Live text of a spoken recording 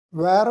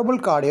Wearable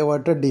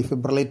cardioverter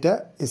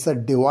defibrillator is a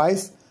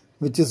device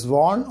which is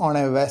worn on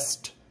a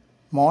vest,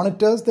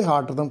 monitors the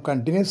heart rhythm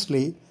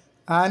continuously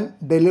and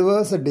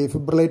delivers a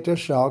defibrillator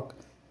shock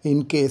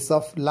in case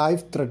of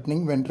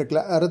life-threatening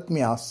ventricular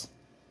arrhythmias.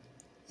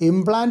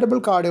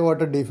 Implantable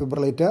cardioverter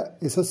defibrillator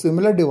is a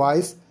similar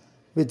device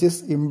which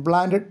is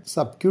implanted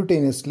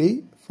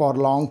subcutaneously for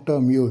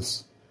long-term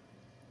use.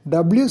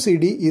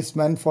 WCD is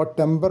meant for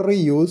temporary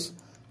use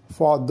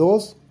for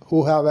those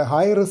who have a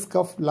high risk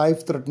of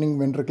life-threatening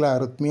ventricular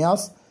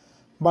arrhythmias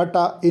but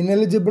are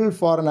ineligible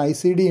for an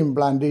ICD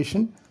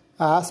implantation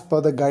as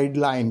per the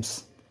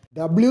guidelines.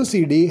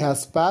 WCD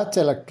has patch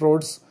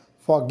electrodes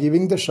for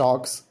giving the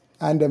shocks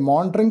and a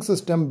monitoring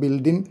system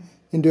built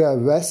into a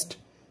vest,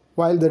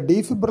 while the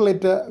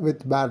defibrillator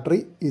with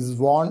battery is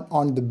worn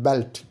on the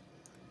belt.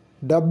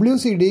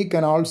 WCD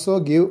can also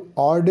give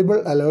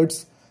audible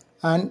alerts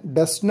and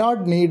does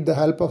not need the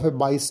help of a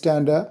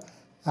bystander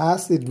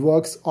as it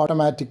works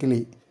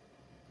automatically.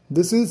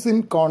 This is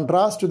in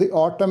contrast to the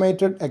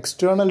automated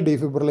external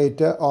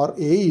defibrillator or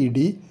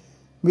AED,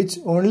 which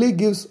only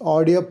gives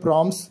audio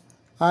prompts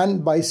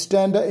and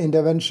bystander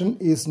intervention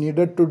is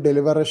needed to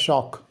deliver a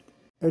shock.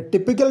 A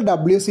typical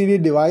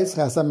WCD device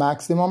has a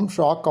maximum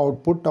shock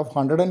output of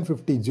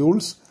 150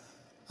 joules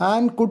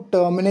and could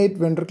terminate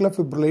ventricular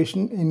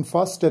fibrillation in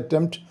first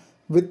attempt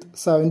with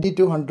 70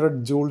 to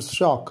 100 joules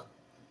shock.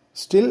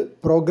 Still,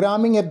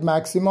 programming at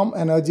maximum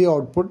energy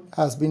output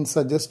has been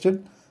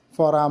suggested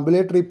for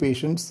ambulatory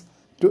patients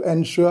to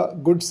ensure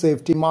good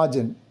safety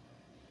margin.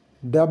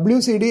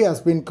 WCD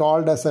has been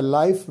called as a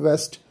life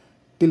vest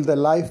till the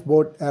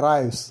lifeboat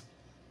arrives,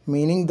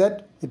 meaning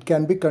that it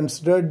can be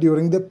considered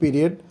during the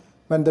period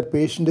when the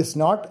patient is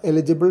not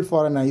eligible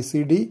for an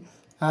ICD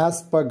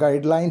as per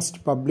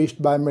guidelines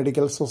published by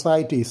medical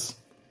societies.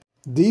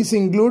 These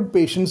include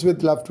patients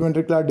with left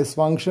ventricular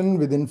dysfunction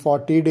within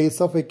 40 days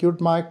of acute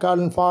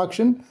myocardial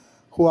infarction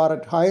who are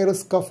at high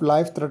risk of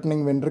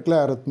life-threatening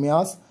ventricular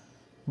arrhythmias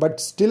but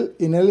still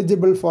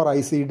ineligible for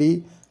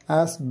ICD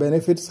as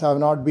benefits have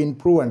not been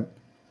proven.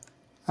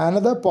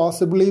 Another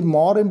possibly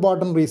more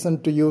important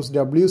reason to use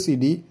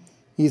WCD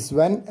is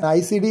when an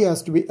ICD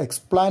has to be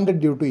explanted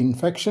due to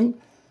infection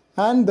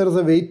and there is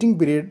a waiting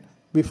period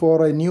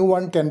before a new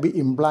one can be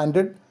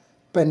implanted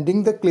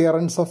pending the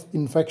clearance of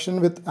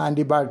infection with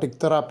antibiotic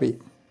therapy.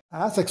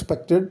 As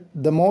expected,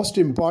 the most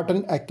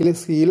important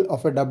Achilles heel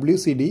of a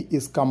WCD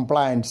is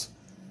compliance.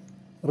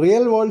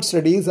 Real-world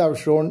studies have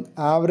shown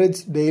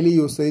average daily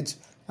usage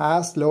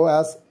as low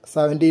as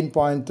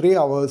 17.3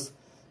 hours,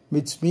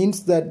 which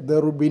means that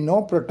there would be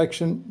no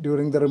protection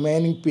during the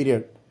remaining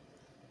period.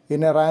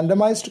 In a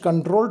randomized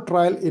controlled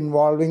trial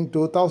involving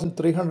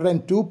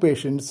 2,302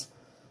 patients,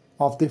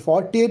 of the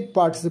 48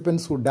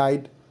 participants who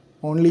died,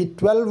 only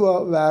 12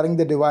 were wearing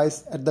the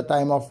device at the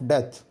time of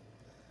death.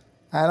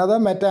 Another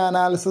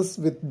meta-analysis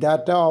with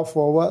data of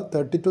over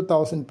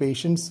 32,000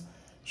 patients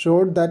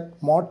showed that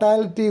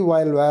mortality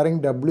while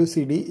wearing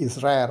WCD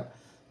is rare,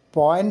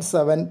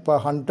 0.7 per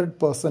 100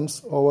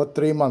 persons over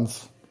 3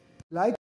 months. Like